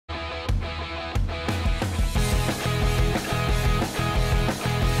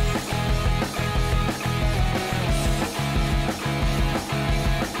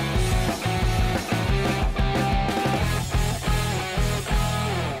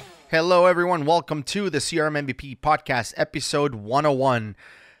Hello, everyone. Welcome to the CRM MVP podcast, episode 101.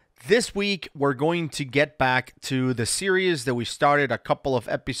 This week, we're going to get back to the series that we started a couple of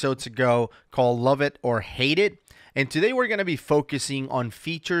episodes ago called Love It or Hate It. And today, we're going to be focusing on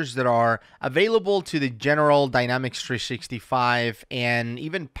features that are available to the general Dynamics 365 and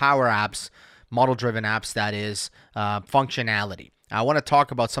even Power Apps, model-driven apps, that is, functionality. I want to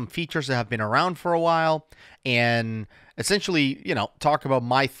talk about some features that have been around for a while and essentially, talk about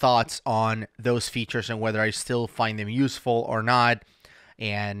my thoughts on those features and whether I still find them useful or not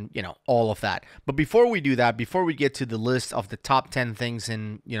and, all of that. But before we do that, before we get to the list of the top 10 things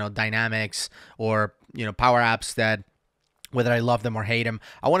in, Dynamics or, Power Apps that whether I love them or hate them,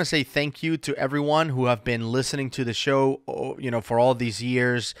 I want to say thank you to everyone who have been listening to the show, for all these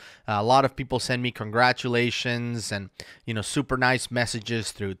years. A lot of people send me congratulations and, super nice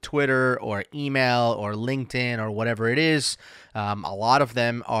messages through Twitter or email or LinkedIn or whatever it is. A lot of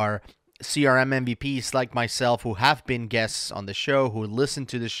them are CRM MVPs like myself who have been guests on the show, who listen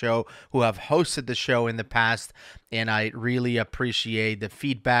to the show, who have hosted the show in the past, and I really appreciate the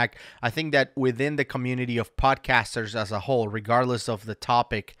feedback. I think that within the community of podcasters as a whole, regardless of the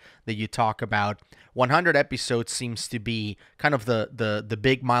topic that you talk about, 100 episodes seems to be kind of the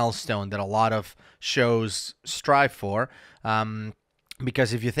big milestone that a lot of shows strive for.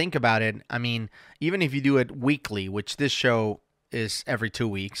 Because if you think about it, I mean, even if you do it weekly, which this show is every 2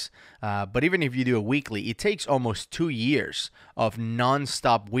 weeks. But even if you do it weekly, it takes almost 2 years of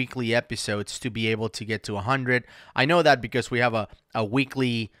non-stop weekly episodes to be able to get to 100. I know that because we have a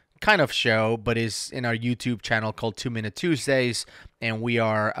weekly kind of show, but is in our YouTube channel called 2 Minute Tuesdays, and we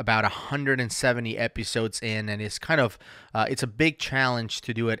are about 170 episodes in, and it's kind of it's a big challenge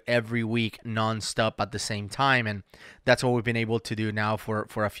to do it every week non-stop at the same time, and that's what we've been able to do now for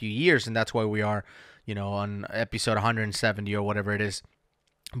a few years, and that's why we are on episode 170 or whatever it is.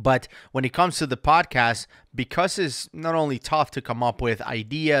 But when it comes to the podcast, because it's not only tough to come up with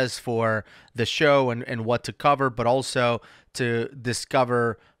ideas for the show and what to cover, but also to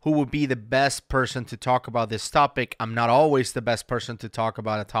discover who would be the best person to talk about this topic. I'm not always the best person to talk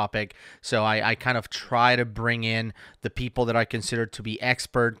about a topic, so I kind of try to bring in the people that I consider to be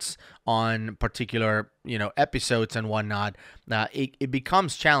experts on particular episodes and whatnot. It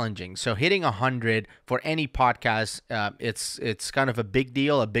becomes challenging. So hitting 100 for any podcast, it's kind of a big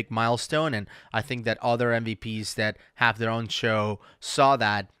deal, a big milestone, and I think that other MVPs that have their own show saw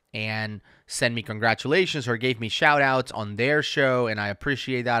that and send me congratulations or gave me shout outs on their show, and I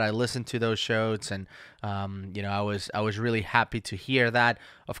appreciate that. I listened to those shows, and I was really happy to hear that.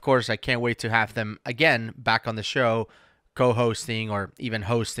 Of course, I can't wait to have them again back on the show, co-hosting or even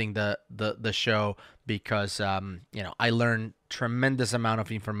hosting the show, because I learned tremendous amount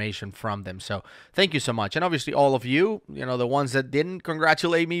of information from them. So thank you so much. And obviously all of you, the ones that didn't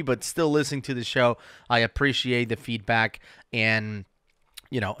congratulate me but still listening to the show, I appreciate the feedback, and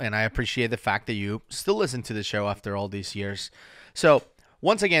and I appreciate the fact that you still listen to the show after all these years. So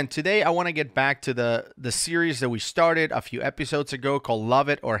once again, today I want to get back to the series that we started a few episodes ago called Love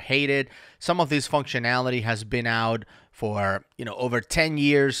It or Hate It. Some of this functionality has been out for, over 10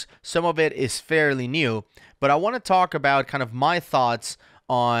 years. Some of it is fairly new, but I want to talk about kind of my thoughts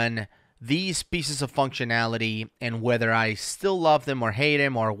on these pieces of functionality and whether I still love them or hate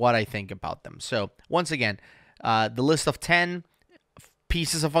them or what I think about them. So once again, the list of 10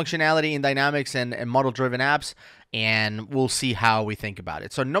 pieces of functionality in Dynamics and model-driven apps, and we'll see how we think about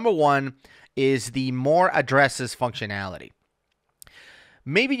it. So number one is the more addresses functionality.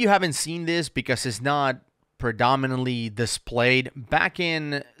 Maybe you haven't seen this because it's not predominantly displayed. Back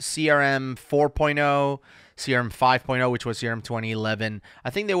in CRM 4.0, CRM 5.0, which was CRM 2011, I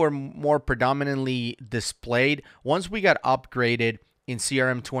think they were more predominantly displayed. Once we got upgraded in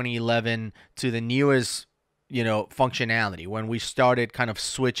CRM 2011 to the newest functionality, when we started kind of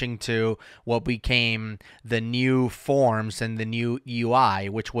switching to what became the new forms and the new UI,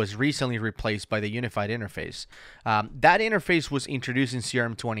 which was recently replaced by the unified interface. That interface was introduced in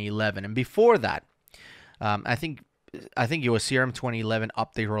CRM 2011, and before that, I think it was CRM 2011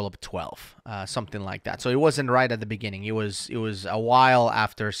 update rollup 12, something like that. So it wasn't right at the beginning. It was a while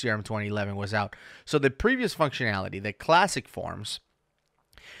after CRM 2011 was out. So the previous functionality, the classic forms,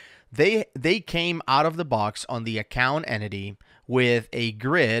 They came out of the box on the account entity with a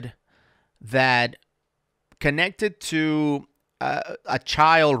grid that connected to a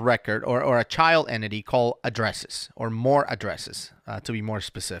child record or a child entity called addresses, or more addresses, to be more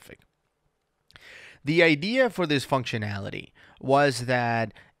specific. The idea for this functionality was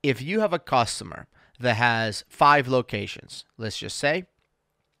that if you have a customer that has 5 locations, let's just say,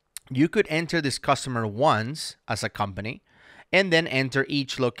 you could enter this customer once as a company, and then enter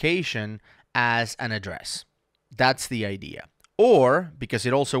each location as an address. That's the idea. Or, because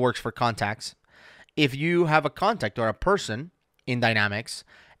it also works for contacts, if you have a contact or a person in Dynamics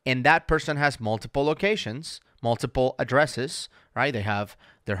and that person has multiple locations, multiple addresses, right? They have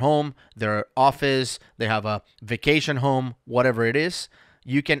their home, their office, they have a vacation home, whatever it is,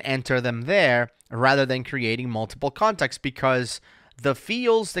 you can enter them there rather than creating multiple contacts, because the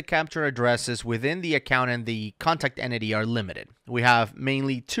fields that capture addresses within the account and the contact entity are limited. We have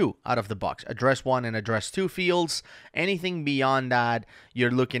mainly two out of the box, address 1 and address 2 fields. Anything beyond that,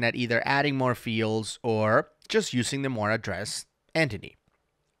 you're looking at either adding more fields or just using the more address entity.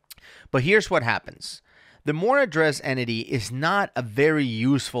 But here's what happens. The more address entity is not a very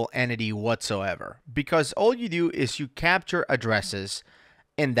useful entity whatsoever, because all you do is you capture addresses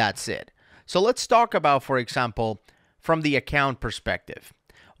and that's it. So let's talk about, for example, from the account perspective.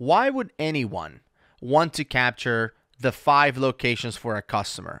 Why would anyone want to capture the 5 locations for a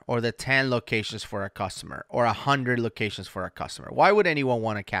customer, or the 10 locations for a customer, or 100 locations for a customer? Why would anyone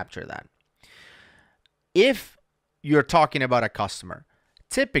want to capture that? If you're talking about a customer,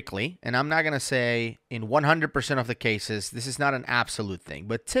 typically, and I'm not going to say in 100% of the cases, this is not an absolute thing,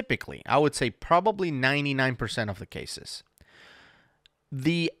 but typically, I would say probably 99% of the cases,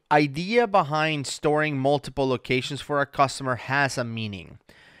 the idea behind storing multiple locations for a customer has a meaning.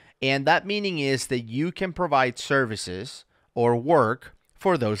 And that meaning is that you can provide services or work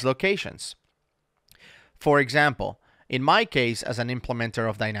for those locations. For example, in my case, as an implementer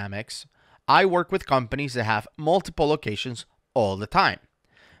of Dynamics, I work with companies that have multiple locations all the time.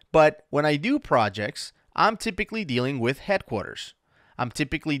 But when I do projects, I'm typically dealing with headquarters. I'm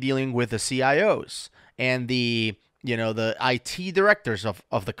typically dealing with the CIOs and the IT directors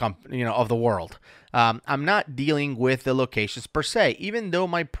of the company, of the world. I'm not dealing with the locations per se, even though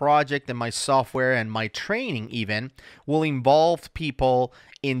my project and my software and my training even will involve people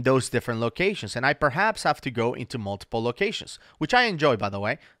in those different locations. And I perhaps have to go into multiple locations, which I enjoy, by the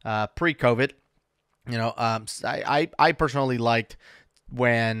way. Pre-COVID, I personally liked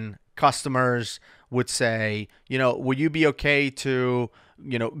when customers would say, would you be okay to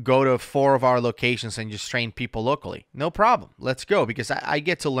go to 4 of our locations and just train people locally? No problem. Let's go, because I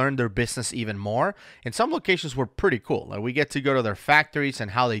get to learn their business even more. And some locations were pretty cool. Like, we get to go to their factories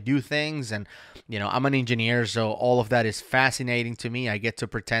and how they do things. And, I'm an engineer, so all of that is fascinating to me. I get to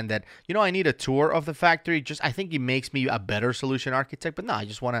pretend that, I need a tour of the factory. I think it makes me a better solution architect. But no, I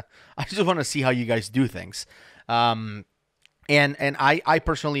just want to see how you guys do things. And I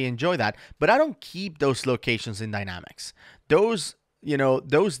personally enjoy that. But I don't keep those locations in Dynamics. Those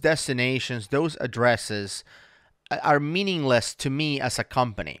destinations, those addresses are meaningless to me as a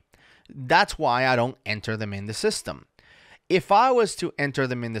company. That's why I don't enter them in the system. If I was to enter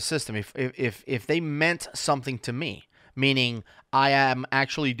them in the system, if they meant something to me, meaning I am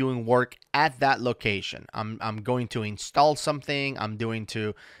actually doing work at that location, I'm going to install something, and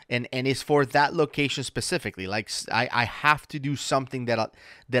it's for that location specifically. Like, I have to do something that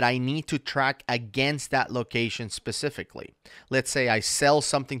I need to track against that location specifically. Let's say I sell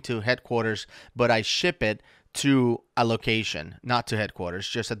something to headquarters, but I ship it to a location, not to headquarters,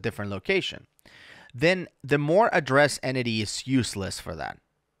 just a different location. Then the more address entity is useless for that.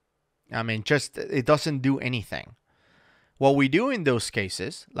 I mean, it doesn't do anything. What we do in those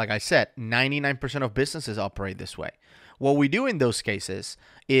cases, like I said, 99% of businesses operate this way. What we do in those cases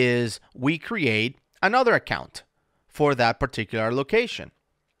is we create another account for that particular location.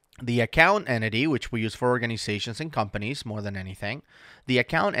 The account entity, which we use for organizations and companies more than anything, the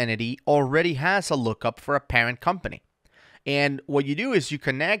account entity already has a lookup for a parent company. And what you do is you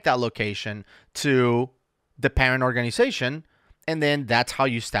connect that location to the parent organization, and then that's how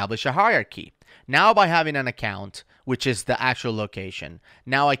you establish a hierarchy. Now, by having an account, which is the actual location,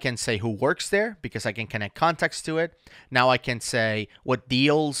 now I can say who works there because I can connect contacts to it. Now I can say what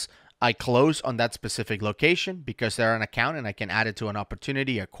deals I close on that specific location because they're an account, and I can add it to an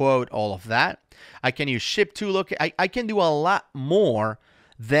opportunity, a quote, all of that. I can use ship to I can do a lot more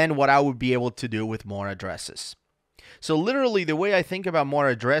than what I would be able to do with more addresses. So literally, the way I think about more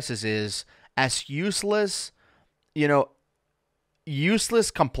addresses is as useless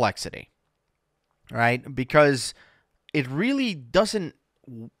complexity, right? Because it really doesn't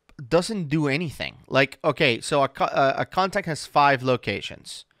do anything. Like, okay, so a contact has 5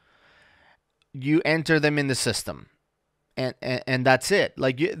 locations. You enter them in the system, and that's it.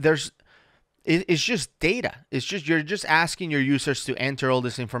 Like, it's just data. It's just, you're just asking your users to enter all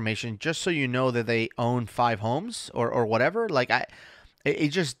this information just so you know that they own 5 homes or whatever. Like, I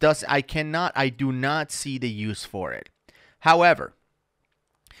do not see the use for it. However,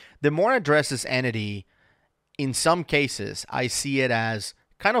 the more addresses entity in some cases, I see it as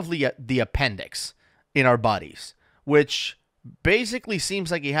kind of the appendix in our bodies, which basically seems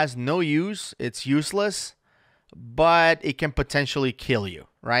like it has no use. It's useless, but it can potentially kill you,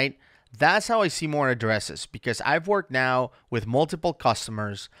 right? That's how I see more addresses, because I've worked now with multiple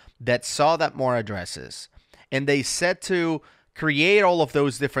customers that saw that more addresses, and they set to create all of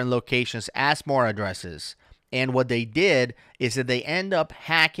those different locations as more addresses. And what they did is that they end up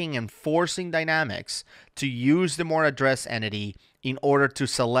hacking and forcing Dynamics to use the more address entity in order to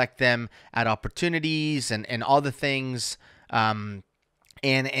select them at opportunities and other things.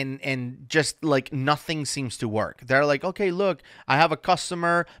 And just like nothing seems to work. They're like, okay, look, I have a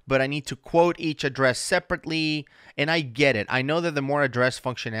customer, but I need to quote each address separately. And I get it. I know that the more address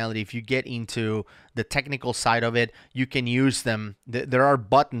functionality, if you get into the technical side of it, you can use them. There are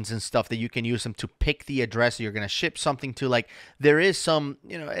buttons and stuff that you can use them to pick the address you're going to ship something to. Like, there is some,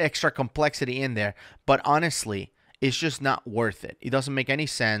 extra complexity in there. But honestly, it's just not worth it. It doesn't make any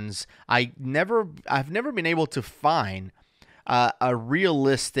sense. I've never been able to find a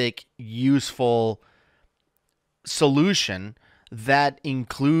realistic, useful solution that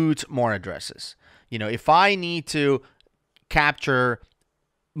includes more addresses. If I need to capture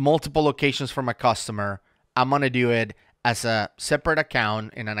multiple locations from a customer, I'm going to do it as a separate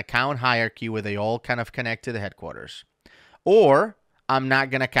account in an account hierarchy where they all kind of connect to the headquarters. Or I'm not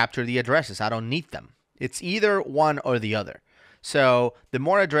going to capture the addresses. I don't need them. It's either one or the other. So the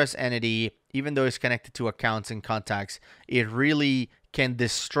more address entity, even though it's connected to accounts and contacts, it really can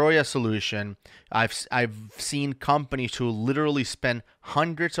destroy a solution. I've seen companies who literally spend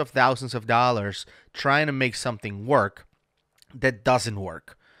hundreds of thousands of dollars trying to make something work that doesn't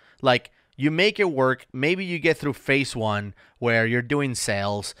work. Like, you make it work, maybe you get through phase one where you're doing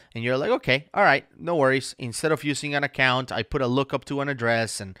sales and you're like, okay, all right, no worries. Instead of using an account, I put a lookup to an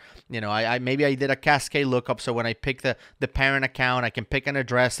address, and I maybe I did a cascade lookup, so when I pick the parent account, I can pick an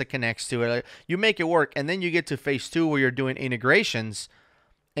address that connects to it. You make it work, and then you get to phase two where you're doing integrations,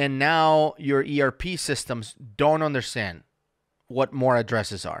 and now your ERP systems don't understand what more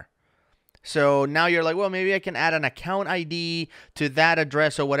addresses are. So now you're like, well, maybe I can add an account ID to that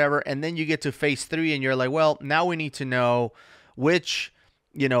address or whatever. And then you get to phase three and you're like, well, now we need to know which,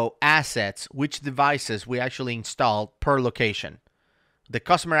 assets, which devices we actually installed per location. The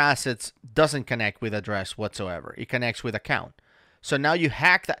customer assets doesn't connect with address whatsoever. It connects with account. So now you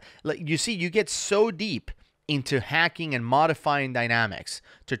hack that. Like, you see, you get so deep into hacking and modifying Dynamics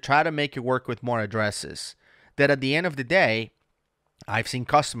to try to make it work with more addresses that at the end of the day, I've seen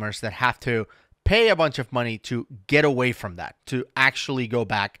customers that have to pay a bunch of money to get away from that, to actually go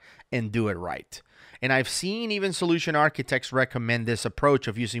back and do it right. And I've seen even solution architects recommend this approach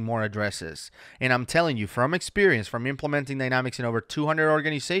of using more addresses. And I'm telling you, from experience, from implementing Dynamics in over 200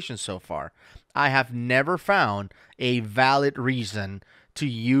 organizations so far, I have never found a valid reason to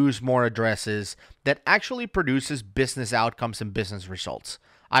use more addresses that actually produces business outcomes and business results.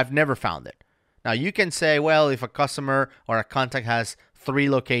 I've never found it. Now, you can say, well, if a customer or a contact has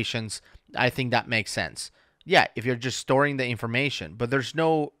 3 locations, I think that makes sense. Yeah, if you're just storing the information, but there's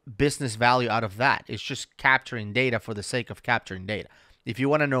no business value out of that. It's just capturing data for the sake of capturing data. If you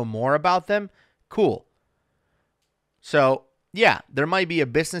want to know more about them, cool. So, yeah, there might be a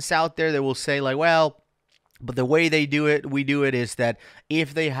business out there that will say like, well, but the way we do it is that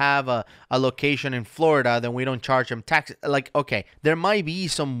if they have a location in Florida, then we don't charge them tax. Like, okay, there might be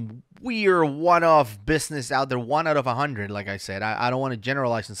some weird one-off business out there, 1 out of 100. Like I said, I don't want to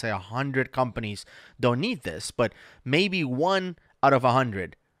generalize and say 100 companies don't need this, but maybe 1 out of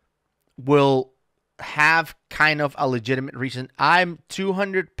 100 will have kind of a legitimate reason. I'm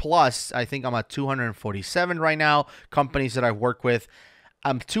 200 plus. I think I'm at 247 right now, companies that I've worked with.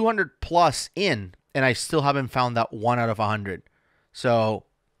 I'm 200 plus in, and I still haven't found that 1 out of 100. So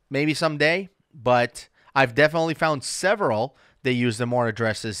maybe someday, but I've definitely found several that use the more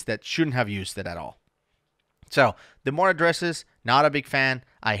addresses that shouldn't have used it at all. So the more addresses, not a big fan.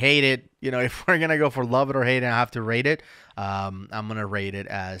 I hate it. If we're going to go for love it or hate it, I have to rate it. I'm going to rate it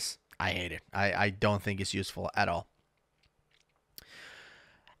as I hate it. I don't think it's useful at all.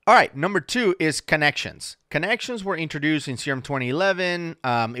 All right, number 2 is connections. Connections were introduced in CRM 2011.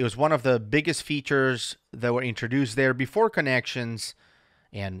 It was one of the biggest features that were introduced there. Before connections,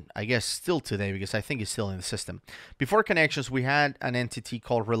 and I guess still today because I think it's still in the system. Before connections, we had an entity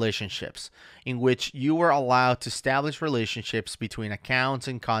called relationships, in which you were allowed to establish relationships between accounts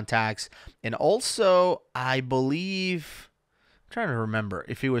and contacts. And also, I believe, I'm trying to remember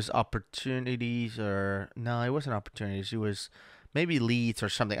if it was opportunities or, no, it wasn't opportunities. It was maybe leads or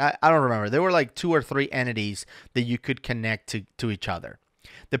something. I don't remember. There were like 2 or 3 entities that you could connect to each other.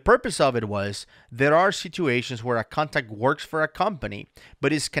 The purpose of it was there are situations where a contact works for a company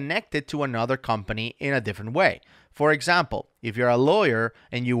but is connected to another company in a different way. For example, if you're a lawyer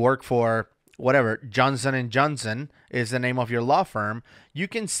and you work for whatever, Johnson & Johnson is the name of your law firm, you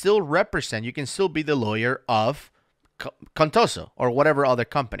can still represent, you can still be the lawyer of Contoso or whatever other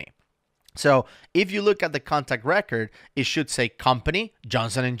company. So if you look at the contact record, it should say company,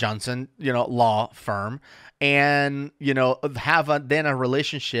 Johnson & Johnson, law firm, and, have then a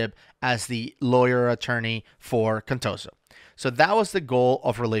relationship as the lawyer or attorney for Contoso. So that was the goal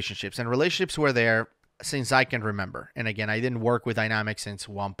of relationships, and relationships were there since I can remember. And again, I didn't work with Dynamics since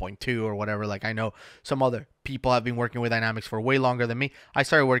 1.2 or whatever. Like, I know some other people have been working with Dynamics for way longer than me. I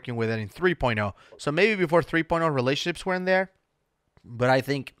started working with it in 3.0. So maybe before 3.0 relationships were in there, but I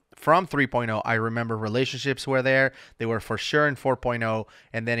think from 3.0, I remember relationships were there. They were for sure in 4.0.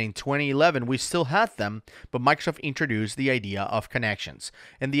 And then in 2011, we still had them, but Microsoft introduced the idea of connections.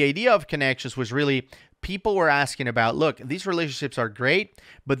 And the idea of connections was really, people were asking about, look, these relationships are great,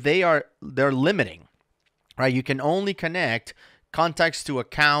 but they're limiting, right? You can only connect contacts to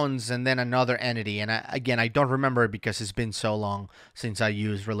accounts and then another entity. And I don't remember it because it's been so long since I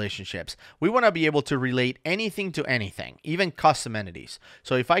used relationships. We want to be able to relate anything to anything, even custom entities.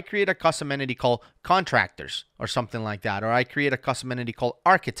 So if I create a custom entity called contractors or something like that, or I create a custom entity called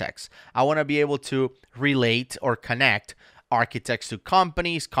architects, I want to be able to relate or connect architects to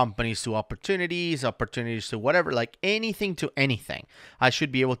companies, companies to opportunities, opportunities to whatever, like anything to anything. I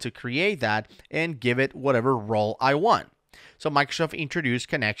should be able to create that and give it whatever role I want. So Microsoft introduced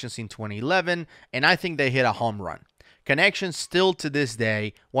connections in 2011, and I think they hit a home run. Connections still to this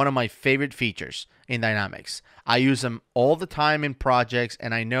day, one of my favorite features in Dynamics. I use them all the time in projects,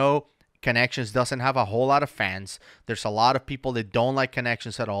 and I know Connections doesn't have a whole lot of fans. There's a lot of people that don't like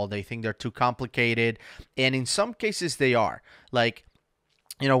Connections at all. They think they're too complicated, and in some cases they are. Like,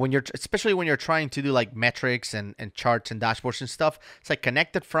 especially when you're trying to do like metrics and charts and dashboards and stuff, it's like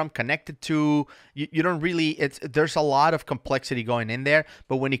connected from, connected to, you don't really, there's a lot of complexity going in there.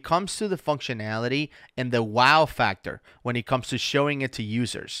 But when it comes to the functionality and the wow factor, when it comes to showing it to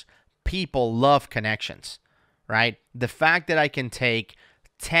users, people love Connections, right? The fact that I can take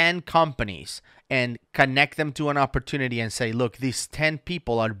 10 companies and connect them to an opportunity and say, look, these 10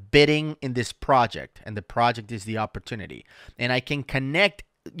 people are bidding in this project, and the project is the opportunity. And I can connect,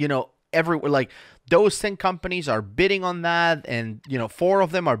 everywhere, like those 10 companies are bidding on that, and 4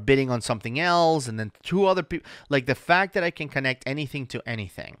 of them are bidding on something else, and then 2 other people. Like, the fact that I can connect anything to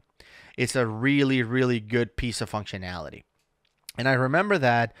anything, it's a really, really good piece of functionality. And I remember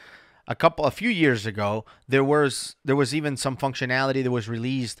that a few years ago, there was even some functionality that was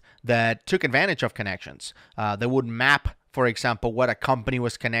released that took advantage of Connections. That would map, for example, what a company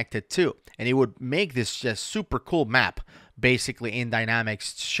was connected to, and it would make this just super cool map, basically in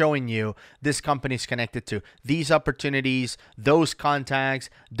Dynamics, showing you this company is connected to these opportunities, those contacts,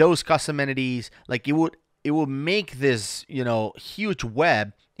 those custom entities. Like, it would make this huge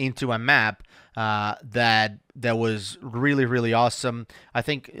web into a map that was really, really awesome. I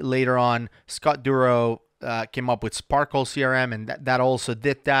think later on Scott Duro came up with Sparkle CRM, and that also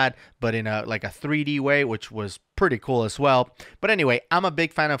did that, but in a 3D way, which was pretty cool as well. But anyway, I'm a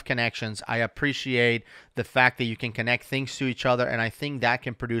big fan of Connections. I appreciate the fact that you can connect things to each other, and I think that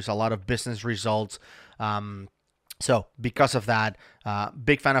can produce a lot of business results. So because of that,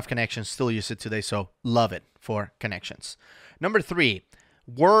 big fan of Connections, still use it today, so love it for Connections. Number 3,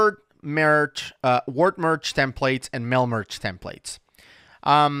 word merge templates and mail merge templates.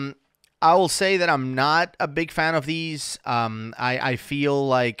 I will say that I'm not a big fan of these. I feel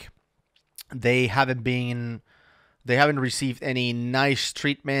like they haven't received any nice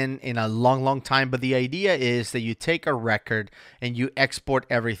treatment in a long time. But the idea is that you take a record and you export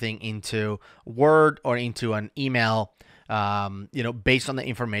everything into Word or into an email, based on the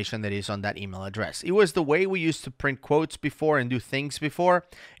information that is on that email address. It was the way we used to print quotes before and do things before.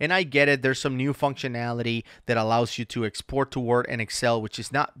 And I get it. There's some new functionality that allows you to export to Word and Excel, which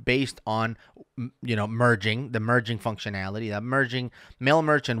is not based on, merging, the merging functionality, that merging, mail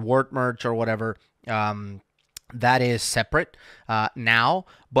merge and Word merge or whatever. That is separate now,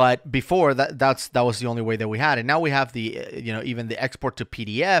 but before that was the only way that we had. And now we have the even the export to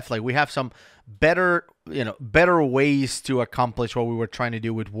PDF. Like, we have some better ways to accomplish what we were trying to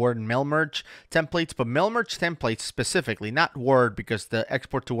do with Word and mail merge templates. But mail merge templates specifically, not Word, because the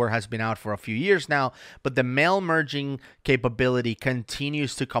export to Word has been out for a few years now, but the mail merging capability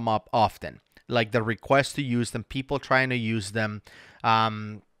continues to come up often. Like, the request to use them, people trying to use them.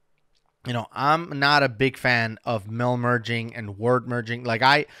 I'm not a big fan of mail merging and Word merging. Like,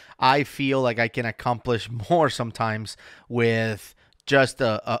 I feel like I can accomplish more sometimes with just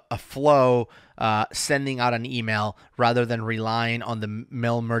a flow sending out an email rather than relying on the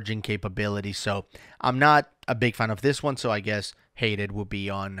mail merging capability. So I'm not a big fan of this one. So I guess hated would be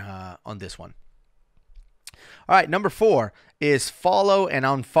on this one. All right, number 4 is follow and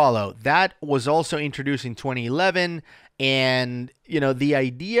unfollow. That was also introduced in 2011. And, the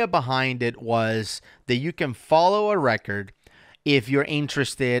idea behind it was that you can follow a record if you're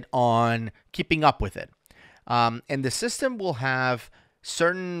interested on keeping up with it. And the system will have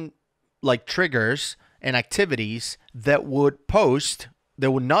certain triggers and activities that would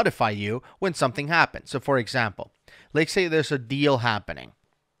notify you when something happens. So for example, let's say there's a deal happening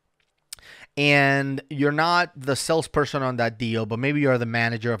and you're not the salesperson on that deal, but maybe you're the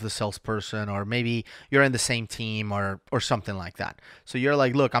manager of the salesperson, or maybe you're in the same team or something like that. So you're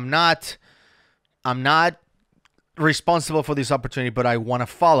like, look, I'm not responsible for this opportunity, but I want to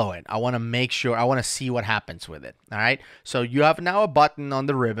follow it. I want to make sure, I want to see what happens with it. All right. So you have now a button on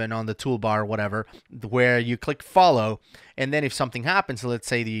the ribbon, on the toolbar, whatever, where you click follow. And then if something happens, let's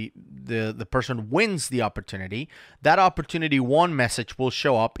say the person wins the opportunity, that opportunity won message will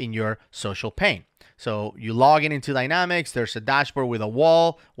show up in your social pane. So you log into Dynamics, there's a dashboard with a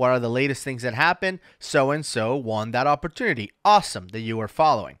wall. What are the latest things that happen? So-and-so won that opportunity. Awesome that you were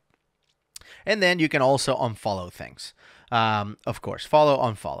following. And then you can also unfollow things. Of course, follow,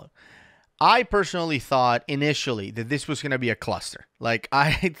 unfollow. I personally thought initially that this was going to be a cluster.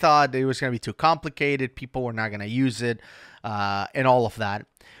 I thought it was going to be too complicated. People were not going to use it and all of that.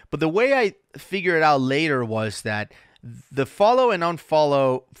 But the way I figured it out later was that the follow and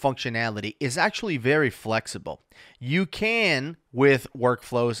unfollow functionality is actually very flexible. You can, with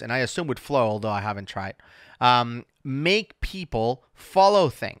workflows, and I assume with Flow, although I haven't tried, make people follow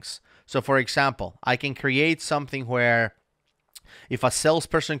things. So for example, I can create something where if a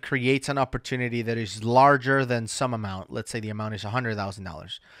salesperson creates an opportunity that is larger than some amount, let's say the amount is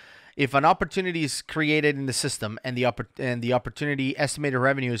 $100,000. If an opportunity is created in the system and the opportunity estimated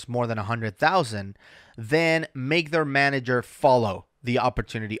revenue is more than $100,000, then make their manager follow the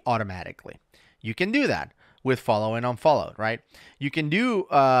opportunity automatically. You can do that with follow and unfollow, right? You can do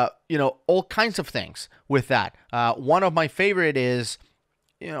all kinds of things with that. One of my favorite is,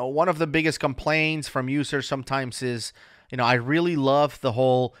 one of the biggest complaints from users sometimes is, I really love the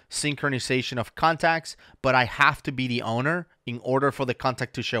whole synchronization of contacts, but I have to be the owner in order for the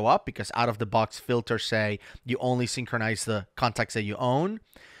contact to show up, because out of the box filters say you only synchronize the contacts that you own.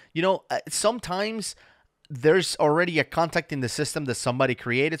 Sometimes there's already a contact in the system that somebody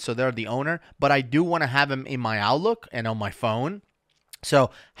created, so they're the owner, but I do want to have them in my Outlook and on my phone. So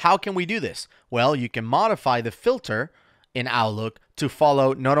how can we do this? Well, you can modify the filter in Outlook to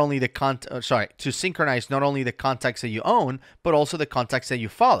follow not only to synchronize not only the contacts that you own, but also the contacts that you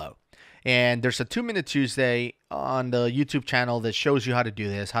follow. And there's a 2-Minute Tuesday on the YouTube channel that shows you how to do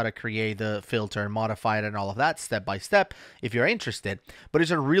this, how to create the filter, modify it, and all of that step by step if you're interested. But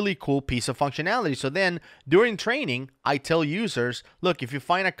it's a really cool piece of functionality. So then during training, I tell users, look, if you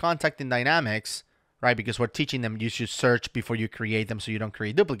find a contact in Dynamics, right, because we're teaching them you should search before you create them so you don't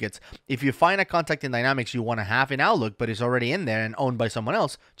create duplicates. If you find a contact in Dynamics you want to have in Outlook but it's already in there and owned by someone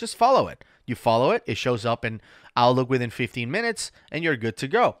else, just follow it. You follow it, it shows up in Outlook within 15 minutes, and you're good to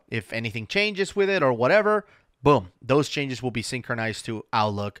go. If anything changes with it or whatever, boom, those changes will be synchronized to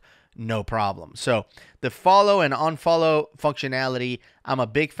Outlook, no problem. So the follow and unfollow functionality, I'm a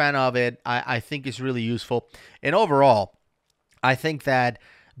big fan of it. I think it's really useful. And overall, I think that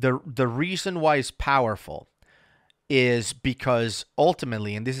the reason why it's powerful is because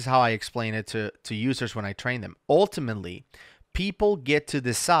ultimately, and this is how I explain it to users when I train them, ultimately, people get to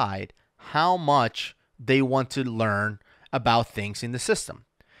decide how much they want to learn about things in the system.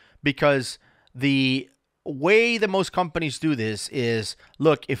 Because the way that most companies do this is,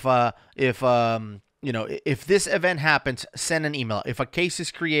 look, if this event happens, send an email. If a case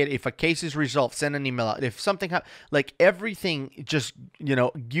is created, if a case is resolved, send an email out. If something everything just,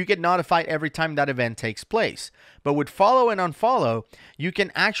 you get notified every time that event takes place. But with follow and unfollow, you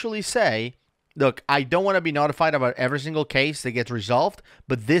can actually say, look, I don't want to be notified about every single case that gets resolved,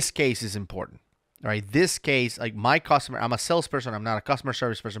 but this case is important. All right, this case, like my customer, I'm a salesperson, I'm not a customer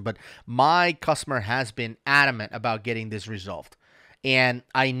service person, but my customer has been adamant about getting this resolved, and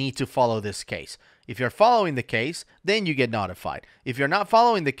I need to follow this case. If you're following the case, then you get notified. If you're not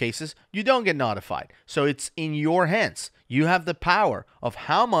following the cases, you don't get notified. So it's in your hands. You have the power of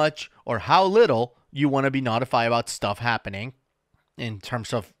how much or how little you want to be notified about stuff happening in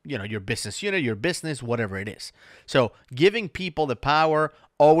terms of, your business unit, your business, whatever it is. So giving people the power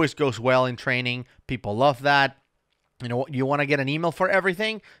always goes well in training. People love that. You want to get an email for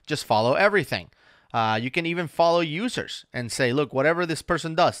everything? Just follow everything. You can even follow users and say, look, whatever this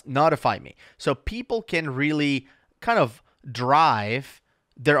person does, notify me. So people can really kind of drive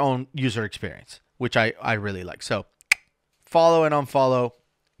their own user experience, which I really like. So follow and unfollow,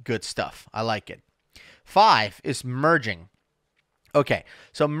 good stuff. I like it. 5 is merging. Okay,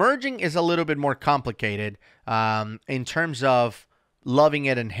 so merging is a little bit more complicated in terms of loving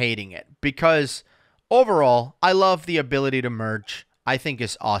it and hating it, because overall, I love the ability to merge. I think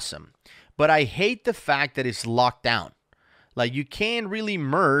it's awesome. But I hate the fact that it's locked down. Like, you can't really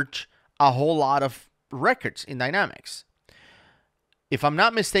merge a whole lot of records in Dynamics. If I'm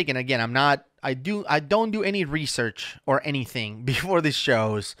not mistaken, again, I don't do any research or anything before the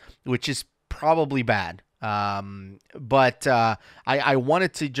shows, which is probably bad. But I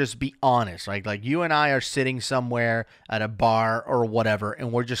wanted to just be honest, right? Like, you and I are sitting somewhere at a bar or whatever,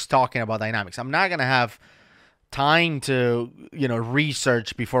 and we're just talking about Dynamics. I'm not gonna have time to,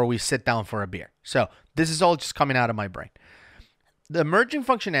 research before we sit down for a beer. So this is all just coming out of my brain. The merging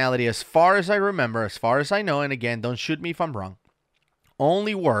functionality, as far as I remember, as far as I know, and again, don't shoot me if I'm wrong,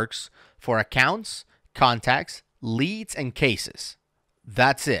 only works for accounts, contacts, leads, and cases.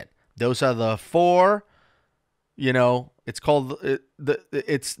 That's it. Those are the 4, it's called,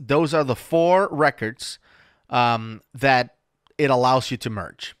 those are the 4 records that it allows you to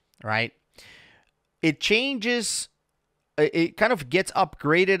merge, right? It changes, it kind of gets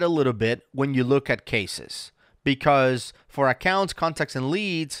upgraded a little bit when you look at cases, because for accounts, contacts, and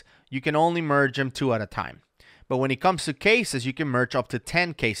leads, you can only merge them 2 at a time. But when it comes to cases, you can merge up to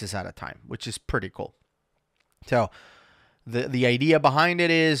 10 cases at a time, which is pretty cool. So the idea behind it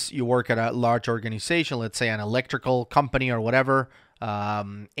is you work at a large organization, let's say an electrical company or whatever,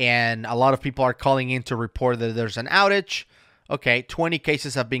 and a lot of people are calling in to report that there's an outage. Okay, 20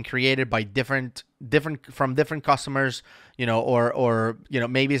 cases have been created by different customers, or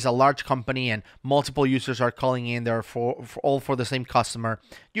maybe it's a large company and multiple users are calling in there all for the same customer.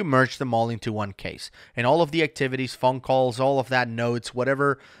 You merge them all into one case, and all of the activities, phone calls, all of that, notes,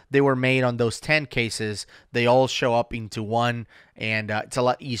 whatever they were made on those 10 cases, they all show up into one, and it's a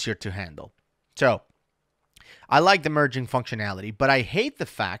lot easier to handle. So I like the merging functionality, but I hate the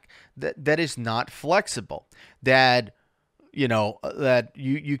fact that that is not flexible. That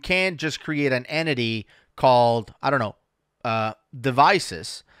you can't just create an entity called, I don't know,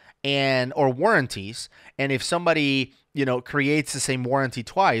 devices or warranties. And if somebody, creates the same warranty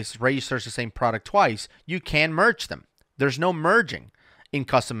twice, registers the same product twice, you can merge them. There's no merging in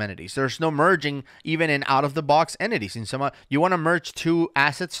custom entities. There's no merging even in out-of-the-box entities. You want to merge 2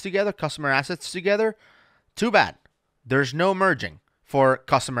 assets together, customer assets together? Too bad. There's no merging for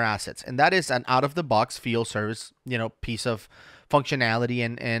customer assets, and that is an out-of-the-box field service, piece of functionality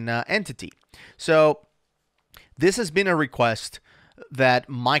and entity. So this has been a request that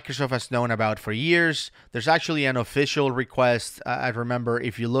Microsoft has known about for years. There's actually an official request. I remember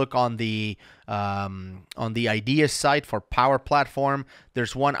if you look on the ideas site for Power Platform,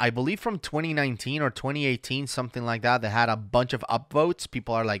 there's one, I believe from 2019 or 2018, something like that had a bunch of upvotes.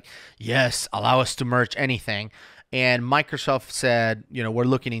 People are like, yes, allow us to merge anything. And Microsoft said, we're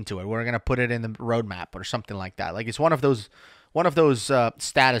looking into it. We're going to put it in the roadmap or something like that. Like, it's one of those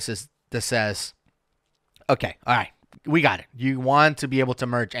statuses that says, okay, all right, we got it. You want to be able to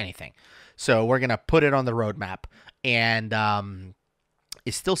merge anything. So we're going to put it on the roadmap. And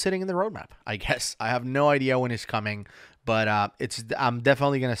it's still sitting in the roadmap, I guess. I have no idea when it's coming. But I'm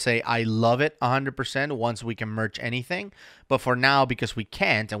definitely going to say I love it 100% once we can merge anything. But for now, because we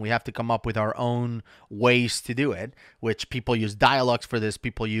can't and we have to come up with our own ways to do it, which people use dialogues for this,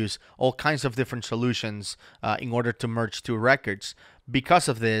 people use all kinds of different solutions in order to merge 2 records. Because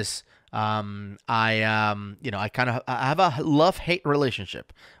of this, I have a love-hate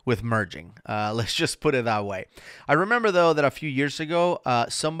relationship with merging. Let's just put it that way. I remember, though, that a few years ago,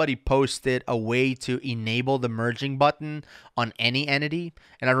 somebody posted a way to enable the merging button on any entity.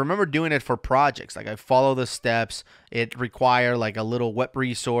 And I remember doing it for projects. Like, I follow the steps. It required like a little web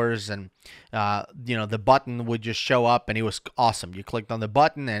resource, and the button would just show up, and it was awesome. You clicked on the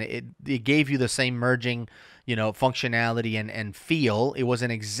button and it gave you the same merging functionality and feel. It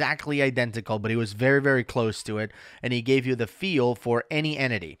wasn't exactly identical, but it was very, very close to it. And it gave you the feel for any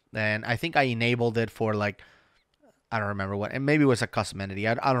entity. And I think I enabled it for like, I don't remember what, and maybe it was a custom entity.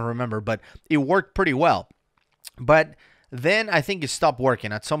 I don't remember, but it worked pretty well. But Then I think it stopped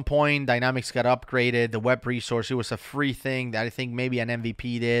working. At some point, Dynamics got upgraded. The web resource, it was a free thing that I think maybe an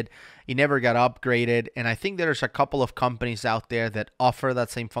MVP did. It never got upgraded. And I think there's a couple of companies out there that offer that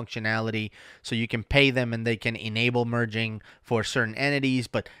same functionality. So you can pay them and they can enable merging for certain entities.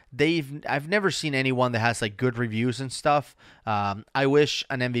 But I've never seen anyone that has like good reviews and stuff. I wish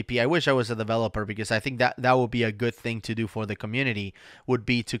an MVP, I wish I was a developer, because I think that would be a good thing to do for the community, would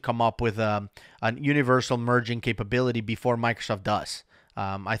be to come up with a universal merging capability before Microsoft does.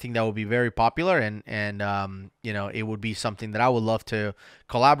 I think that would be very popular, and it would be something that I would love to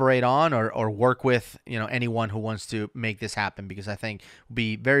collaborate on or work with anyone who wants to make this happen, because I think it would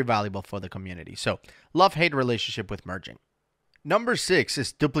be very valuable for the community. So love-hate relationship with merging. Number 6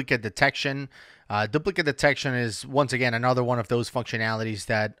 is duplicate detection. Duplicate detection is, once again, another one of those functionalities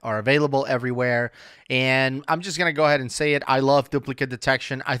that are available everywhere. And I'm just going to go ahead and say it. I love duplicate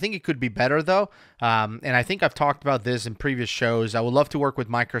detection. I think it could be better, though. And I think I've talked about this in previous shows. I would love to work with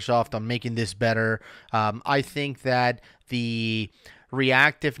Microsoft on making this better. I think that the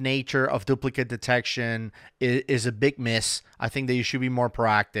reactive nature of duplicate detection is a big miss. I think that you should be more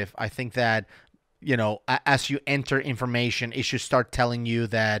proactive. I think that as you enter information, it should start telling you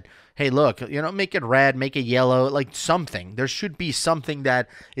that, hey, look, make it red, make it yellow, like something. There should be something that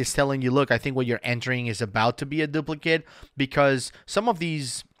is telling you, look, I think what you're entering is about to be a duplicate, because some of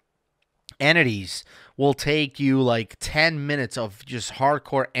these entities will take you like 10 minutes of just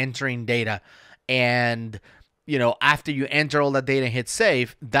hardcore entering data. And after you enter all that data and hit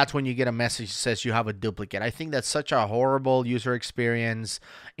save, that's when you get a message that says you have a duplicate. I think that's such a horrible user experience,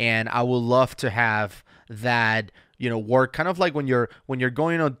 and I would love to have that work kind of like when you're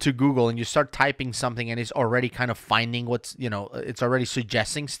going on to Google and you start typing something and it's already kind of finding what's it's already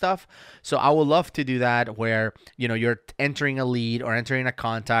suggesting stuff. So I would love to do that, where you're entering a lead or entering a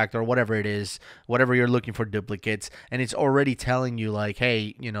contact or whatever it is, whatever you're looking for duplicates, and it's already telling you like,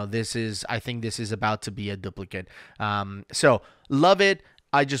 hey, I think this is about to be a duplicate. So love it.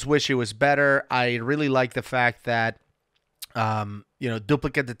 I just wish it was better. I really like the fact that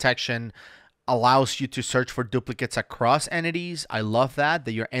duplicate detection allows you to search for duplicates across entities. I love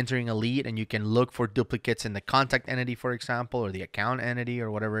that you're entering a lead and you can look for duplicates in the contact entity, for example, or the account entity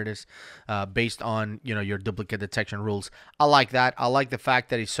or whatever it is, based on your duplicate detection rules. I like that. I like the fact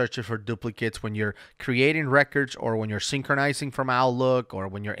that it searches for duplicates when you're creating records, or when you're synchronizing from Outlook, or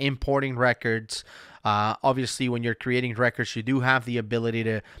when you're importing records. Obviously, when you're creating records, you do have the ability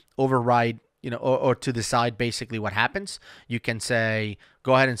to override or to decide basically what happens. You can say,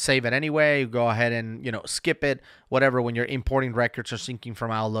 go ahead and save it anyway, go ahead and, skip it, whatever. When you're importing records or syncing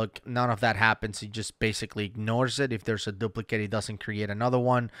from Outlook, none of that happens. It just basically ignores it. If there's a duplicate, it doesn't create another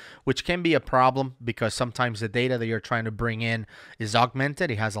one, which can be a problem, because sometimes the data that you're trying to bring in is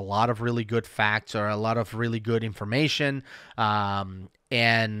augmented. It has a lot of really good facts or a lot of really good information.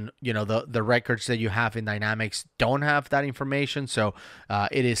 And the records that you have in Dynamics don't have that information, so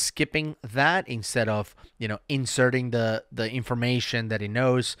it is skipping that instead of inserting the information that it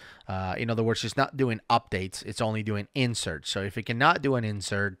knows. In other words, it's not doing updates; it's only doing inserts. So if it cannot do an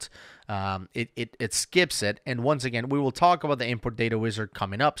insert, it skips it. And once again, we will talk about the import data wizard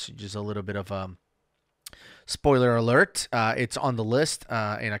coming up. So just a little bit of spoiler alert, it's on the list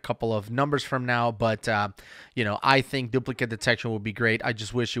in a couple of numbers from now, but I think duplicate detection would be great. I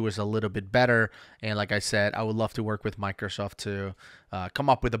just wish it was a little bit better, and like I said, I would love to work with Microsoft to come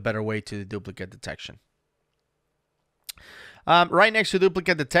up with a better way to duplicate detection. Right next to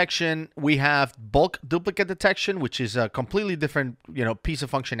duplicate detection, we have bulk duplicate detection, which is a completely different, piece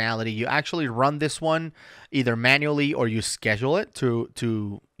of functionality. You actually run this one either manually or you schedule it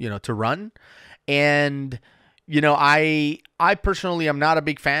to run. And I personally am not a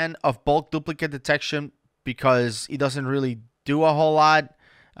big fan of bulk duplicate detection, because it doesn't really do a whole lot.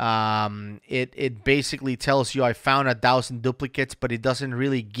 It basically tells you I found 1,000 duplicates, but it doesn't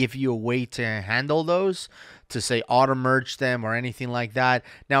really give you a way to handle those, to say auto merge them or anything like that.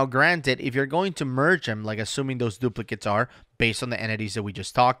 Now, granted, if you're going to merge them, like assuming those duplicates are based on the entities that we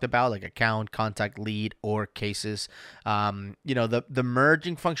just talked about, like account, contact, lead, or cases, the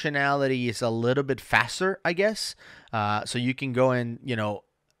merging functionality is a little bit faster, I guess. So you can go and,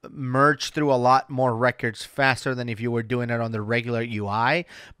 merge through a lot more records faster than if you were doing it on the regular UI.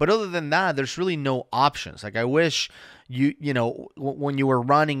 But other than that, there's really no options. Like, I wish when you were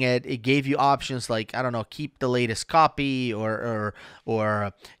running it, it gave you options like, I don't know, keep the latest copy or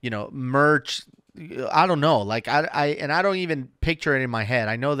merge. I don't know. Like, I don't even picture it in my head.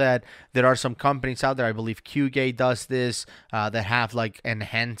 I know that there are some companies out there, I believe Qgate does this, that have like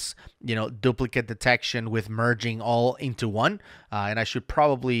enhanced, duplicate detection with merging all into one. And I should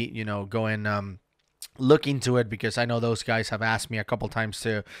probably, go and look into it, because I know those guys have asked me a couple times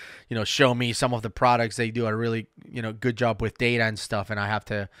to, show me some of the products. They do a really, good job with data and stuff, and I have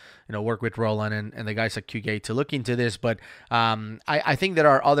to, work with Roland and the guys at QGate to look into this. But I think there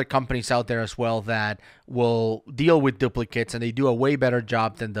are other companies out there as well that will deal with duplicates, and they do a way better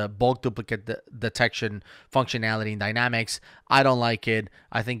job than the bulk duplicate detection functionality in Dynamics. I don't like it.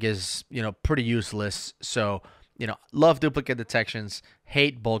 I think is, pretty useless. So, love duplicate detections,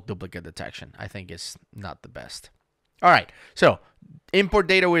 hate bulk duplicate detection. I think it's not the best. All right, so Import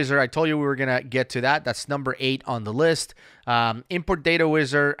Data Wizard, I told you we were going to get to that. That's number 8 on the list. Import Data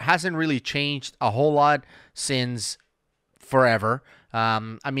Wizard hasn't really changed a whole lot since forever.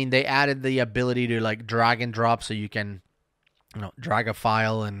 I mean, they added the ability to like drag and drop, so you can drag a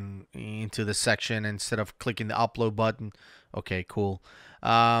file and into the section instead of clicking the upload button. Okay, cool.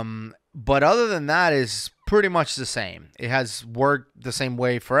 But other than that, is pretty much the same. It has worked the same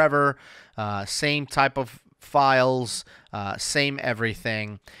way forever. Same type of files, same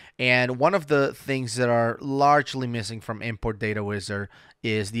everything. And one of the things that are largely missing from Import Data Wizard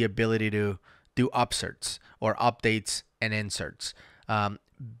is the ability to do upserts or updates and inserts.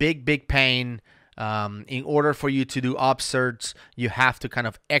 Big pain. In order for you to do upserts, you have to kind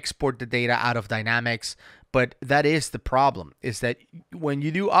of export the data out of Dynamics. But that is the problem, is that when you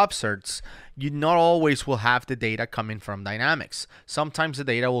do upserts, you not always will have the data coming from Dynamics. Sometimes the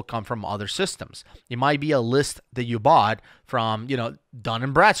data will come from other systems. It might be a list that you bought from,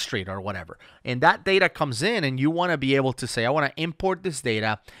 Dun & Bradstreet or whatever. And that data comes in, and you want to be able to say, I want to import this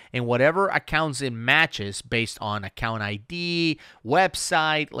data, and whatever accounts it matches based on account ID,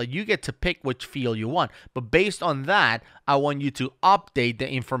 website, like you get to pick which field you want. But based on that, I want you to update the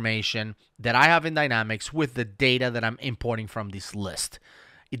information that I have in Dynamics with the data that I'm importing from this list.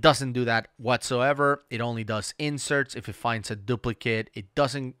 It doesn't do that whatsoever. It only does inserts. If it finds a duplicate, it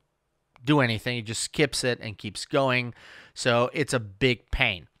doesn't do anything. It just skips it and keeps going. So it's a big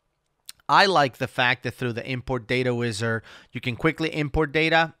pain. I like the fact that through the Import Data Wizard, you can quickly import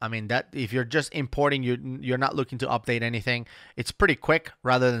data. I mean, that if you're just importing, you're not looking to update anything. It's pretty quick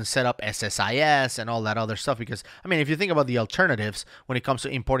rather than set up SSIS and all that other stuff. Because, I mean, if you think about the alternatives when it comes to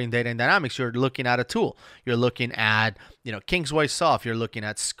importing data in Dynamics, you're looking at a tool. You're looking at, Kingsway Soft. You're looking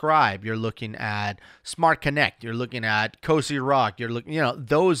at Scribe. You're looking at Smart Connect. You're looking at Cozy Rock. You're looking,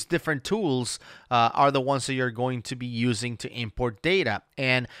 those different tools are the ones that you're going to be using to import data.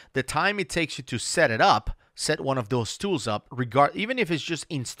 And the time it takes you to set one of those tools up, even if it's just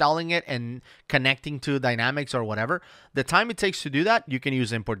installing it and connecting to Dynamics or whatever, the time it takes to do that, you can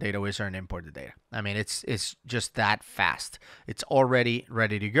use Import Data Wizard and import the data. I mean, it's just that fast. It's already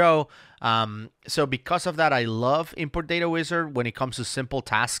ready to go. So because of that, I love Import Data Wizard when it comes to simple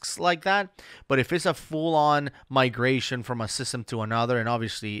tasks like that. But if it's a full-on migration from a system to another, and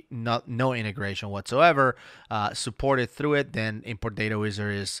obviously no integration whatsoever, supported through it, then Import Data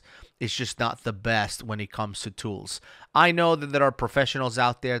Wizard is just not the best when it comes to tools. I know that there are professionals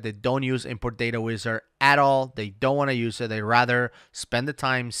out there that don't use Import Data Wizard at all. They don't want to use it. They rather spend the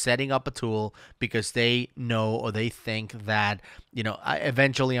time setting up a tool because they know or they think that,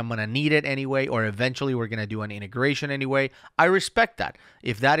 eventually I'm going to need it anyway, or eventually we're going to do an integration anyway. I respect that.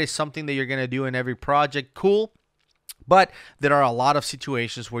 If that is something that you're going to do in every project, cool. But there are a lot of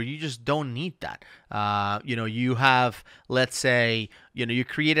situations where you just don't need that. You have, let's say, you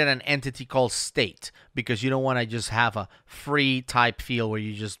created an entity called state because you don't want to just have a free type field where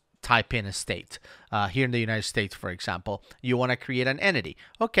you just type in a state. Here in the United States, for example, you want to create an entity.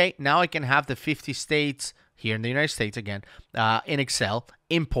 Okay, now I can have the 50 states here in the United States again in Excel,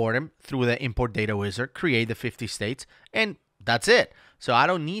 import them through the Import Data Wizard, create the 50 states, and that's it. So I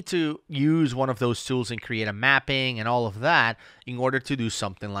don't need to use one of those tools and create a mapping and all of that in order to do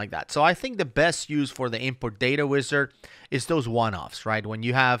something like that. So I think the best use for the Import Data Wizard is those one-offs, right? When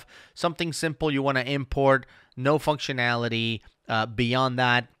you have something simple you want to import, no functionality beyond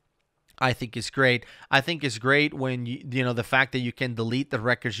that, I think it's great. I think it's great when the fact that you can delete the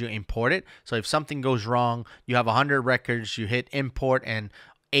records you imported. So if something goes wrong, you have 100 records, you hit import and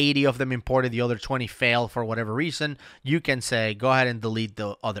 80 of them imported, the other 20 fail for whatever reason, you can say, go ahead and delete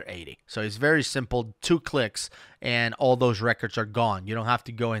the other 80. So it's very simple, 2 clicks, and all those records are gone. You don't have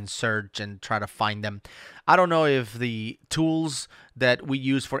to go and search and try to find them. I don't know if the tools that we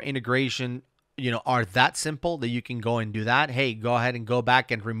use for integration are that simple that you can go and do that. Hey, go ahead and go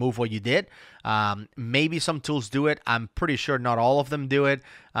back and remove what you did. Maybe some tools do it. I'm pretty sure not all of them do it.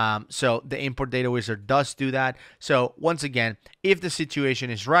 So the Import Data Wizard does do that. So once again, if the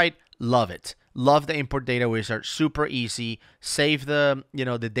situation is right, love it. Love the Import Data Wizard. Super easy. Save the,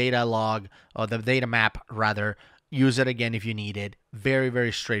 the data log or the data map rather. Use it again if you need it. Very,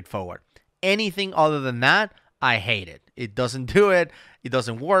 very straightforward. Anything other than that, I hate it. It doesn't do it. It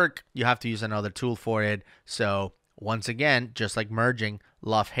doesn't work. You have to use another tool for it. So once again, just like merging,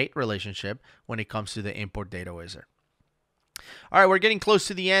 love-hate relationship when it comes to the import data wizard. All right, we're getting close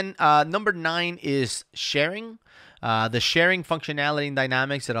to the end. Number 9 is sharing. The sharing functionality in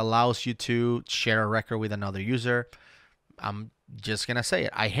Dynamics that allows you to share a record with another user. I'm just going to say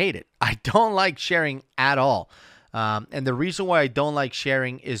it. I hate it. I don't like sharing at all. And the reason why I don't like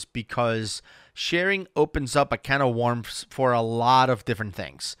sharing is because sharing opens up a can of worms for a lot of different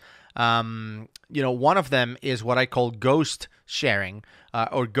things. One of them is what I call ghost sharing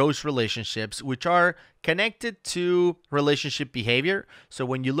or ghost relationships, which are connected to relationship behavior. So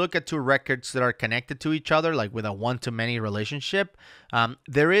when you look at two records that are connected to each other, like with a one-to-many relationship,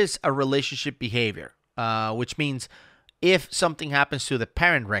 there is a relationship behavior, which means if something happens to the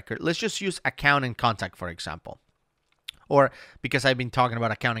parent record, let's just use account and contact, for example. Or because I've been talking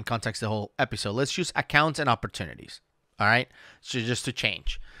about account and contacts the whole episode, let's use accounts and opportunities. All right. So just to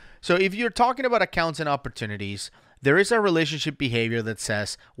change. So if you're talking about accounts and opportunities, there is a relationship behavior that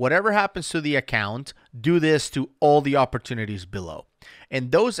says whatever happens to the account, do this to all the opportunities below.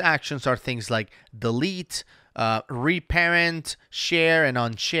 And those actions are things like delete, reparent, share, and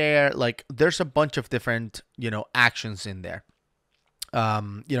unshare. Like there's a bunch of different, actions in there.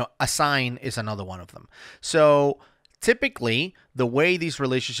 Assign is another one of them. So typically, the way these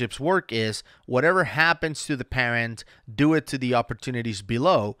relationships work is whatever happens to the parent, do it to the opportunities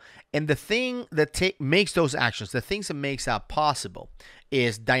below. And the thing that makes those actions, the things that makes that possible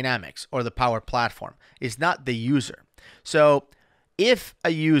is Dynamics or the Power Platform. It's not the user. So if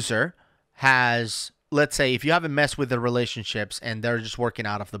a user has, let's say, if you haven't messed with the relationships and they're just working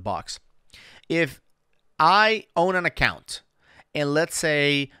out of the box, if I own an account, and let's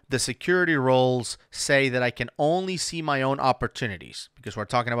say the security roles say that I can only see my own opportunities, because we're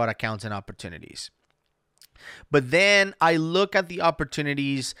talking about accounts and opportunities. But then I look at the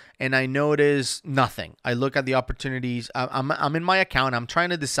opportunities and I notice nothing. I look at the opportunities. I'm in my account. I'm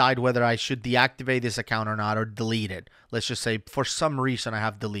trying to decide whether I should deactivate this account or not, or delete it. Let's just say for some reason I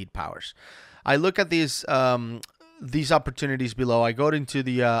have delete powers. I look at these opportunities below. I go into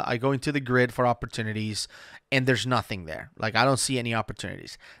the grid for opportunities, and there's nothing there. Like I don't see any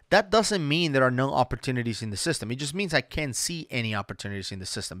opportunities. That doesn't mean there are no opportunities in the system. It just means I can't see any opportunities in the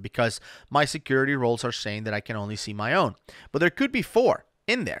system because my security roles are saying that I can only see my own. But there could be 4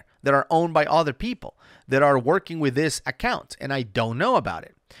 in there that are owned by other people that are working with this account, and I don't know about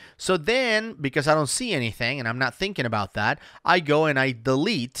it. So then, because I don't see anything and I'm not thinking about that, I go and I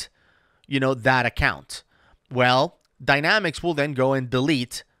delete, that account. Well, Dynamics will then go and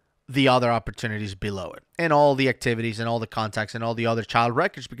delete the other opportunities below it and all the activities and all the contacts and all the other child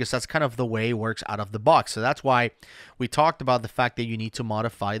records, because that's kind of the way it works out of the box. So that's why we talked about the fact that you need to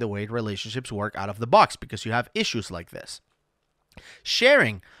modify the way relationships work out of the box, because you have issues like this.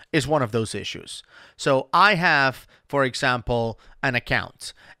 Sharing is one of those issues. So I have, for example, an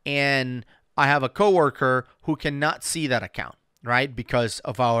account, and I have a coworker who cannot see that account, right? Because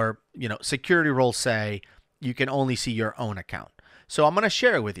of our, security rules say you can only see your own account. So I'm going to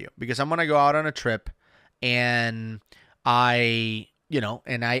share it with you because I'm going to go out on a trip, and I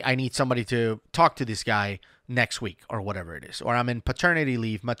need somebody to talk to this guy next week or whatever it is. Or I'm in paternity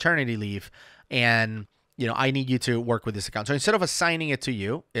leave, maternity leave, and I need you to work with this account. So instead of assigning it to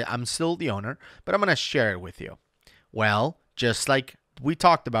you, I'm still the owner, but I'm going to share it with you. Well, just like we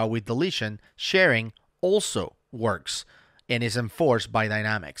talked about with deletion, sharing also works and is enforced by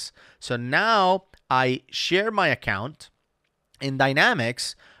Dynamics. So now I share my account, and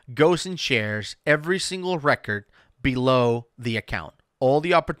Dynamics goes and shares every single record below the account. All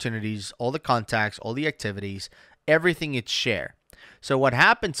the opportunities, all the contacts, all the activities, everything it's shared. So what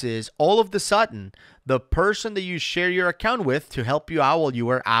happens is all of the sudden, the person that you share your account with to help you out while you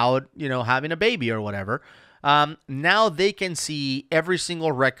were out, having a baby or whatever, now they can see every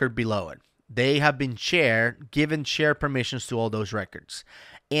single record below it. They have been given share permissions to all those records.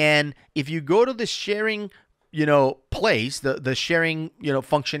 And if you go to the sharing place, the sharing,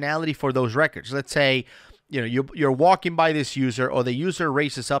 functionality for those records. Let's say, you're walking by this user, or the user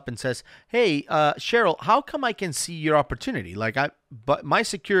raises up and says, "Hey, Cheryl, how come I can see your opportunity? But my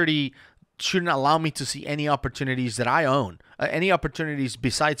security shouldn't allow me to see any opportunities that I own, any opportunities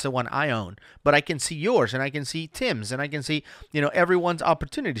besides the one I own. But I can see yours, and I can see Tim's, and I can see, everyone's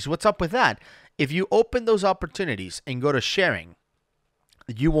opportunities. What's up with that?" If you open those opportunities and go to sharing,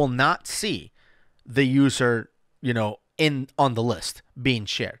 you will not see the user, on the list being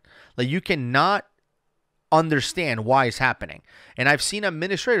shared. Like you cannot understand why it's happening. And I've seen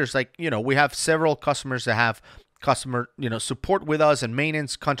administrators, we have several customers that have customer, support with us and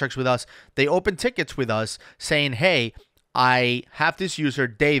maintenance contracts with us. They open tickets with us saying, hey, I have this user,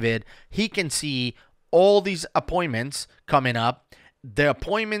 David. He can see all these appointments coming up. The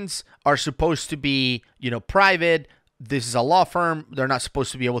appointments are supposed to be, private. This is a law firm. They're not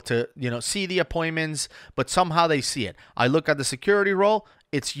supposed to be able to, see the appointments, but somehow they see it. I look at the security role.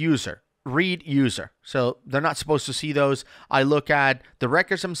 It's user. Read user. So they're not supposed to see those. I look at the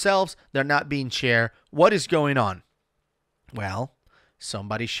records themselves. They're not being shared. What is going on? Well,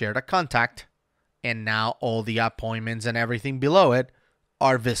 somebody shared a contact, and now all the appointments and everything below it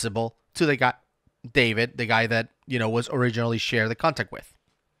are visible to the guy, David, the guy that, was originally shared the contact with.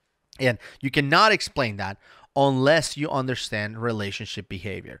 And you cannot explain that unless you understand relationship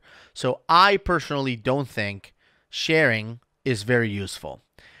behavior. So I personally don't think sharing is very useful.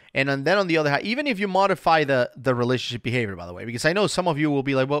 And then on the other hand, even if you modify the relationship behavior, by the way, because I know some of you will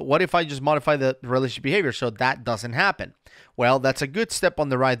be like, well, what if I just modify the relationship behavior so that doesn't happen? Well, that's a good step on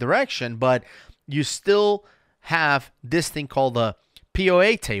the right direction, but you still have this thing called the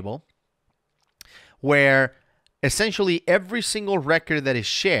POA table, where essentially every single record that is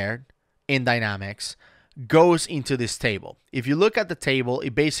shared in Dynamics goes into this table. If you look at the table,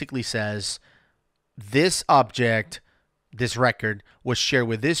 it basically says this object, this record was shared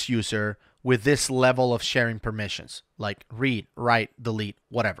with this user with this level of sharing permissions, like read, write, delete,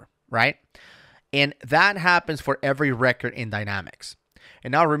 whatever, right? And that happens for every record in Dynamics.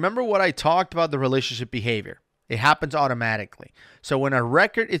 And now remember what I talked about the relationship behavior. It happens automatically. So when a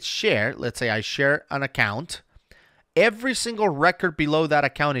record is shared, let's say I share an account, every single record below that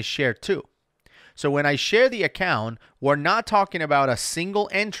account is shared too. So when I share the account, we're not talking about a single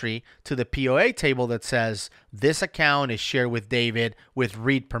entry to the POA table that says this account is shared with David with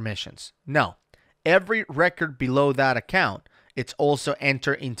read permissions. No, every record below that account, it's also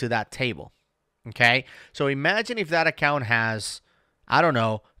entered into that table. Okay, so imagine if that account has,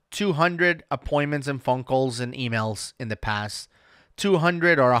 200 appointments and phone calls and emails in the past,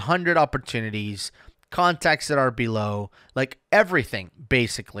 200 or 100 opportunities, contacts that are below, like everything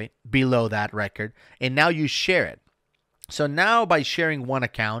basically below that record, and now you share it. So now by sharing one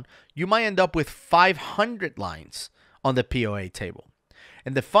account, you might end up with 500 lines on the POA table.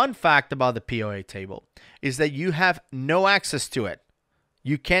 And the fun fact about the POA table is that you have no access to it.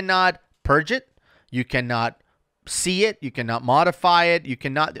 You cannot purge it. You cannot see it. You cannot modify it.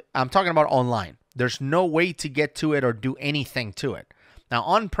 I'm talking about online. There's no way to get to it or do anything to it. Now,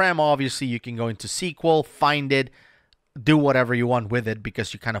 on-prem, obviously, you can go into SQL, find it, do whatever you want with it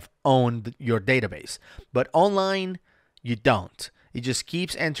because you kind of own your database. But online, you don't. It just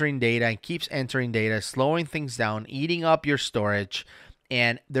keeps entering data and keeps entering data, slowing things down, eating up your storage,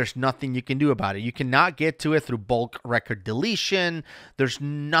 and there's nothing you can do about it. You cannot get to it through bulk record deletion. There's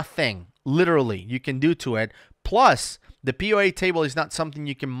nothing, literally, you can do to it. Plus, the POA table is not something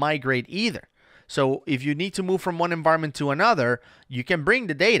you can migrate either. So if you need to move from one environment to another, you can bring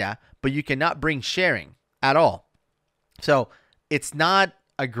the data, but you cannot bring sharing at all. So it's not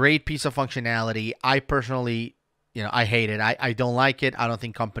a great piece of functionality. I personally, I hate it. I don't like it. I don't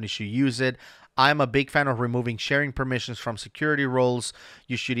think companies should use it. I'm a big fan of removing sharing permissions from security roles.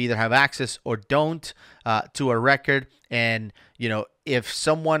 You should either have access or don't to a record. And, if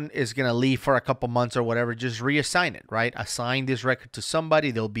someone is going to leave for a couple months or whatever, just reassign it, right? Assign this record to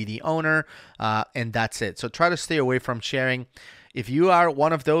somebody. They'll be the owner, and that's it. So try to stay away from sharing. If you are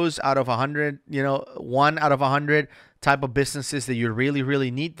one of those out of 100, 1 out of 100 type of businesses that you really,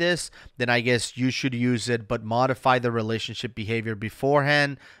 really need this, then I guess you should use it, but modify the relationship behavior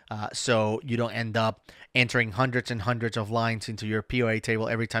beforehand so you don't end up entering hundreds and hundreds of lines into your POA table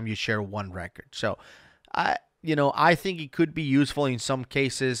every time you share one record. So, I think it could be useful in some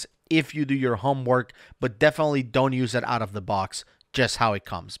cases if you do your homework, but definitely don't use it out of the box just how it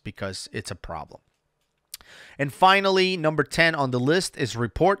comes because it's a problem. And finally, number 10 on the list is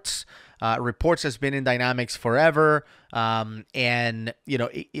reports. Reports has been in Dynamics forever, and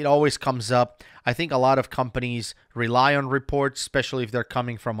it always comes up. I think a lot of companies rely on reports, especially if they're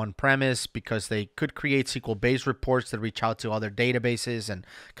coming from on-premise, because they could create SQL-based reports that reach out to other databases and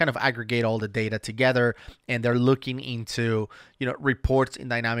kind of aggregate all the data together. And they're looking into reports in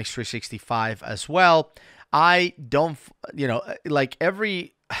Dynamics 365 as well. I don't,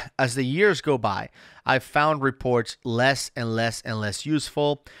 as the years go by, I've found reports less and less and less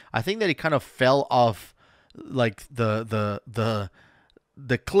useful. I think that it kind of fell off like the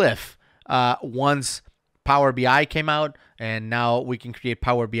cliff once Power BI came out, and now we can create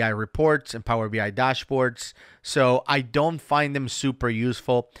Power BI reports and Power BI dashboards. So I don't find them super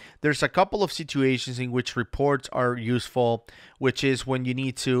useful. There's a couple of situations in which reports are useful, which is when you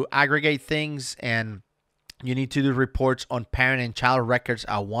need to aggregate things and You need to do reports on parent and child records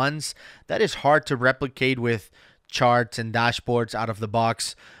at once. That is hard to replicate with charts and dashboards out of the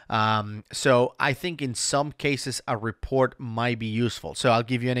box. So I think in some cases a report might be useful. So I'll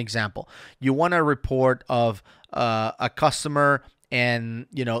give you an example. You want a report of a customer and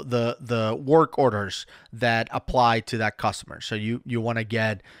the work orders that apply to that customer. So you want to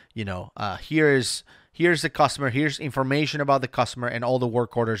get here's the customer, here's information about the customer and all the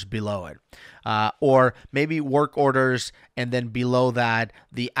work orders below it. Or maybe work orders and then below that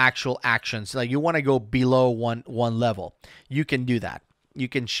the actual actions. Like you want to go below one level. You can do that. You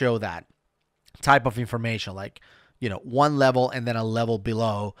can show that type of information, like one level and then a level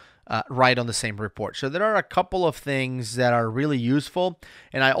below, right on the same report. So there are a couple of things that are really useful.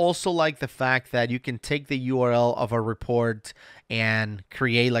 And I also like the fact that you can take the URL of a report and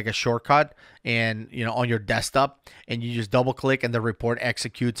create like a shortcut and on your desktop, and you just double click and the report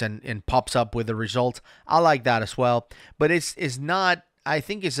executes and pops up with the result. I like that as well. But it's not, I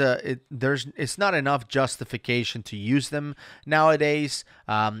think it's not enough justification to use them nowadays.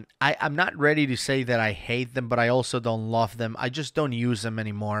 I'm not ready to say that I hate them, but I also don't love them. I just don't use them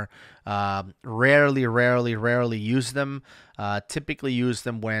anymore. Rarely use them. Typically use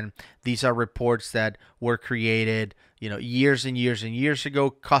them when these are reports that were created, years and years and years ago,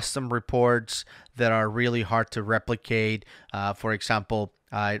 custom reports that are really hard to replicate. For example,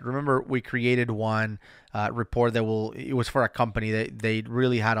 I remember we created one report that it was for a company that they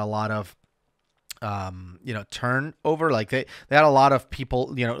really had a lot of turnover. Like they had a lot of people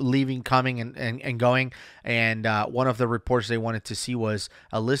leaving, coming and going, and one of the reports they wanted to see was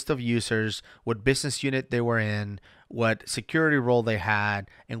a list of users, what business unit they were in, what security role they had,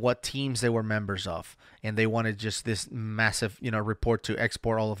 and what teams they were members of. And they wanted just this massive report to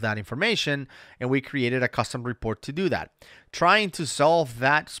export all of that information, and we created a custom report to do that. Trying to solve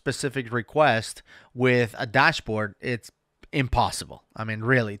that specific request with a dashboard, it's impossible. I mean,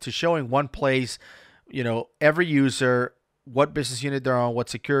 really, to show in one place, every user, what business unit they're on, what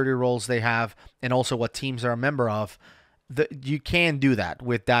security roles they have, and also what teams they're a member of. You can do that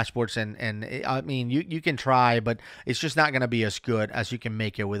with dashboards, and I mean, you can try, but it's just not going to be as good as you can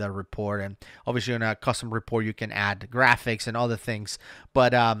make it with a report. And obviously, in a custom report, you can add graphics and other things.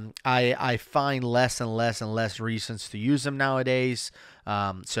 But I find less and less reasons to use them nowadays.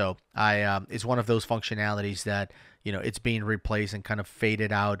 So it's one of those functionalities that it's being replaced and kind of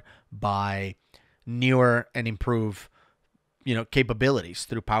faded out by newer and improved capabilities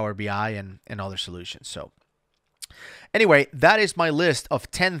through Power BI and other solutions. So anyway, that is my list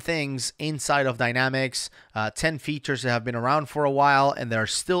of 10 things inside of Dynamics, 10 features that have been around for a while and they're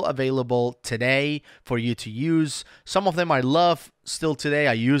still available today for you to use. Some of them I love still today.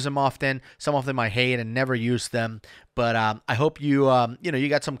 I use them often. Some of them I hate and never use them. But I hope you you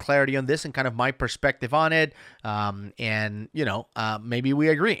got some clarity on this and kind of my perspective on it. Maybe we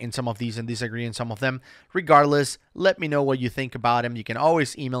agree in some of these and disagree in some of them. Regardless, let me know what you think about them. You can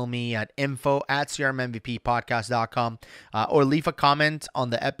always email me at info@crmmvppodcast.com or leave a comment on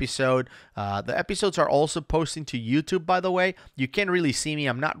the episode. The episodes are also posting to YouTube, by the way. You can't really see me.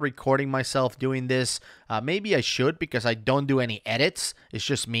 I'm not recording myself doing this. Maybe I should, because I don't do any edits. It's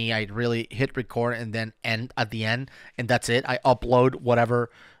just me. I really hit record and then end at the end, and that's it. I upload whatever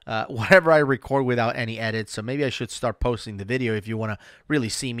I record without any edits. So maybe I should start posting the video if you want to really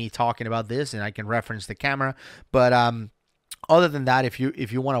see me talking about this, and I can reference the camera. But other than that, if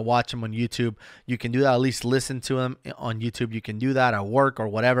you want to watch them on YouTube, you can do that. At least listen to them on YouTube. You can do that at work or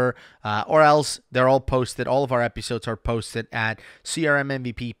whatever, or else they're all posted. All of our episodes are posted at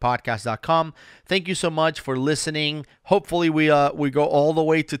crmmvppodcast.com. Thank you so much for listening. Hopefully we go all the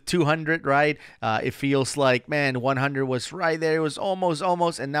way to 200, right? It feels like, man, 100 was right there. It was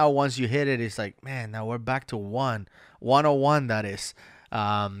almost, and now once you hit it, it's like, man, now we're back to 101, that is.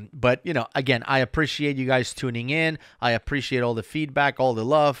 But again, I appreciate you guys tuning in. I appreciate all the feedback, all the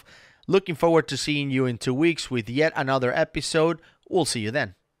love. Looking forward to seeing you in 2 weeks with yet another episode. We'll see you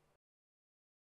then.